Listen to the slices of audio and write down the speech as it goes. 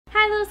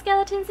little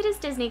skeletons, it is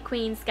Disney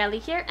Queen Skelly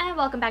here, and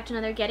welcome back to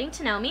another Getting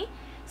to Know Me.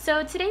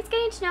 So today's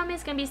Getting to Know Me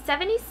is going to be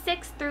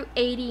 76 through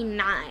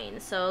 89,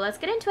 so let's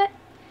get into it.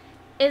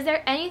 Is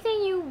there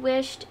anything you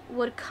wished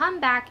would come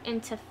back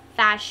into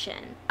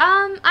fashion?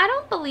 I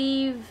don't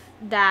believe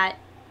that,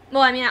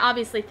 well, I mean,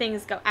 obviously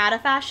things go out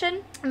of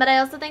fashion, but I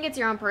also think it's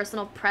your own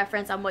personal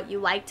preference on what you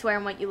like to wear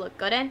and what you look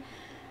good in.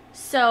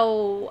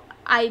 So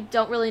I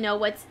don't really know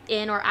what's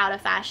in or out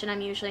of fashion.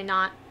 I'm usually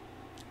not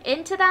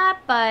into that,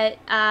 but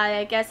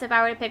I guess if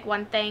I were to pick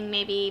one thing,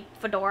 maybe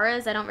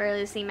fedoras. I don't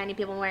really see many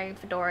people wearing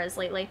fedoras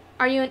lately.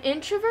 Are you an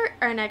introvert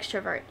or an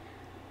extrovert?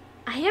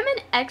 I am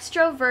an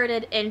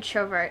extroverted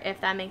introvert, if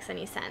that makes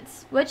any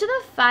sense. Which of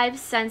the 5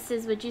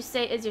 senses would you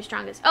say is your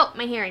strongest? Oh,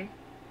 my hearing.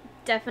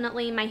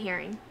 Definitely my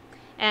hearing.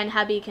 And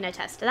hubby can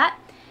attest to that.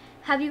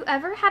 Have you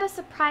ever had a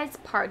surprise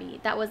party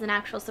that was an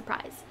actual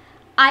surprise?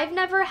 I've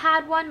never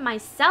had one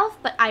myself,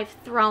 but I've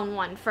thrown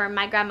one for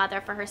my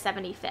grandmother for her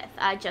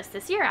 75th, just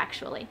this year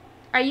actually.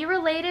 Are you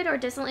related or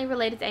distantly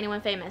related to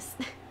anyone famous?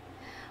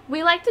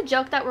 We like to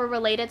joke that we're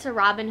related to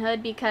Robin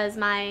Hood because of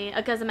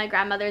my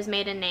grandmother's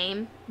maiden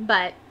name,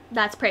 but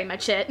that's pretty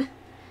much it.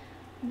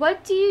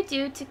 What do you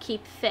do to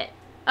keep fit?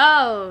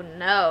 Oh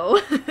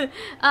no.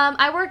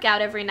 I work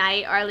out every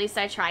night, or at least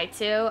I try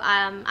to.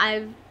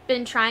 I've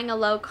been trying a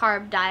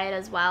low-carb diet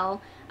as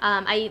well.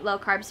 I eat low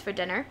carbs for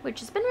dinner, which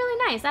has been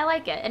really nice. I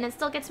like it, and it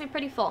still gets me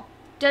pretty full.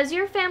 Does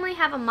your family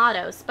have a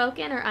motto,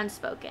 spoken or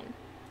unspoken?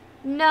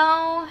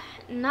 No,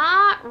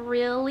 not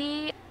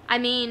really. I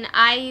mean,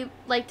 I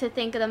like to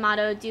think of the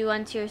motto, do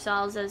unto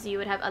yourselves as you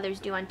would have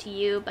others do unto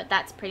you, but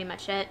that's pretty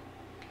much it.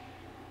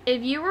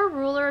 If you were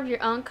ruler of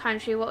your own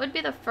country, what would be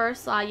the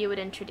first law you would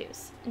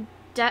introduce?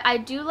 I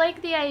do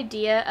like the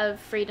idea of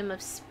freedom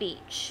of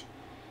speech.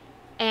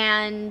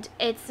 And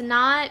it's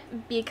not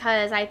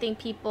because I think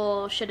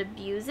people should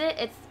abuse it.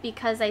 It's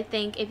because I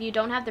think if you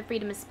don't have the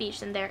freedom of speech,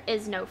 then there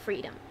is no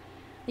freedom.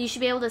 You should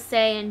be able to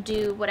say and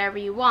do whatever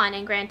you want.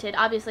 And granted,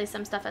 obviously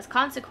some stuff has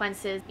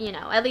consequences, you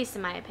know, at least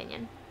in my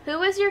opinion. Who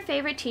was your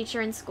favorite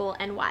teacher in school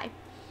and why?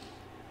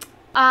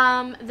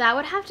 That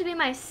would have to be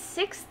my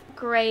 6th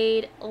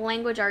grade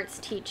language arts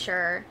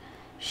teacher.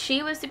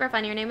 She was super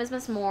funny. Her name is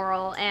Miss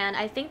Morrill, and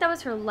I think that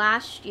was her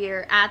last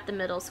year at the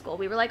middle school.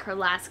 We were like her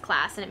last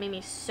class, and it made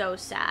me so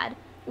sad.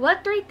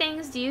 What 3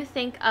 things do you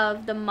think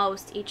of the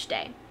most each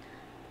day?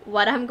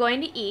 What I'm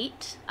going to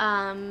eat,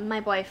 my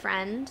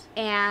boyfriend,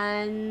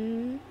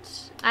 and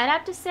I'd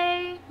have to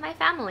say my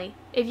family.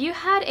 If you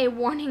had a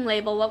warning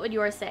label, what would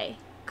yours say?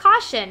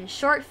 Caution,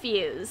 short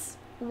fuse.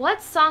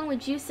 What song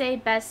would you say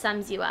best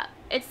sums you up?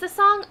 It's the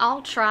song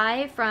I'll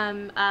Try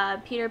from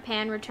Peter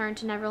Pan Return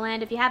to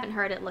Neverland. If you haven't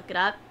heard it, look it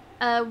up.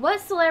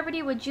 What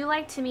celebrity would you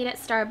like to meet at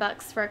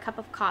Starbucks for a cup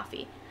of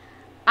coffee?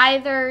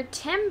 Either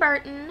Tim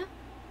Burton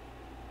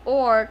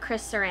or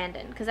Chris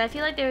Sarandon, because I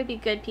feel like they would be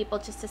good people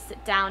just to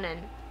sit down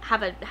and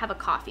have a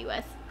coffee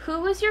with.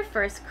 Who was your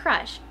first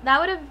crush? That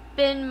would have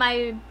been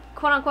my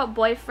quote-unquote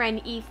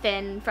boyfriend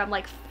Ethan from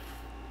like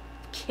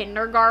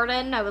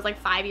kindergarten. I was like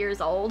 5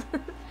 years old.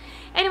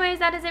 Anyways,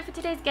 that is it for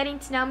today's Getting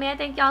to Know Me. I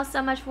thank y'all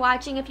so much for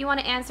watching. If you want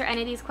to answer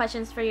any of these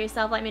questions for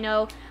yourself, let me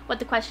know what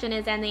the question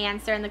is and the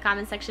answer in the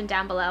comment section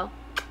down below.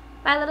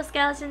 Bye, little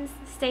skeletons.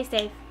 Stay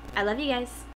safe. I love you guys.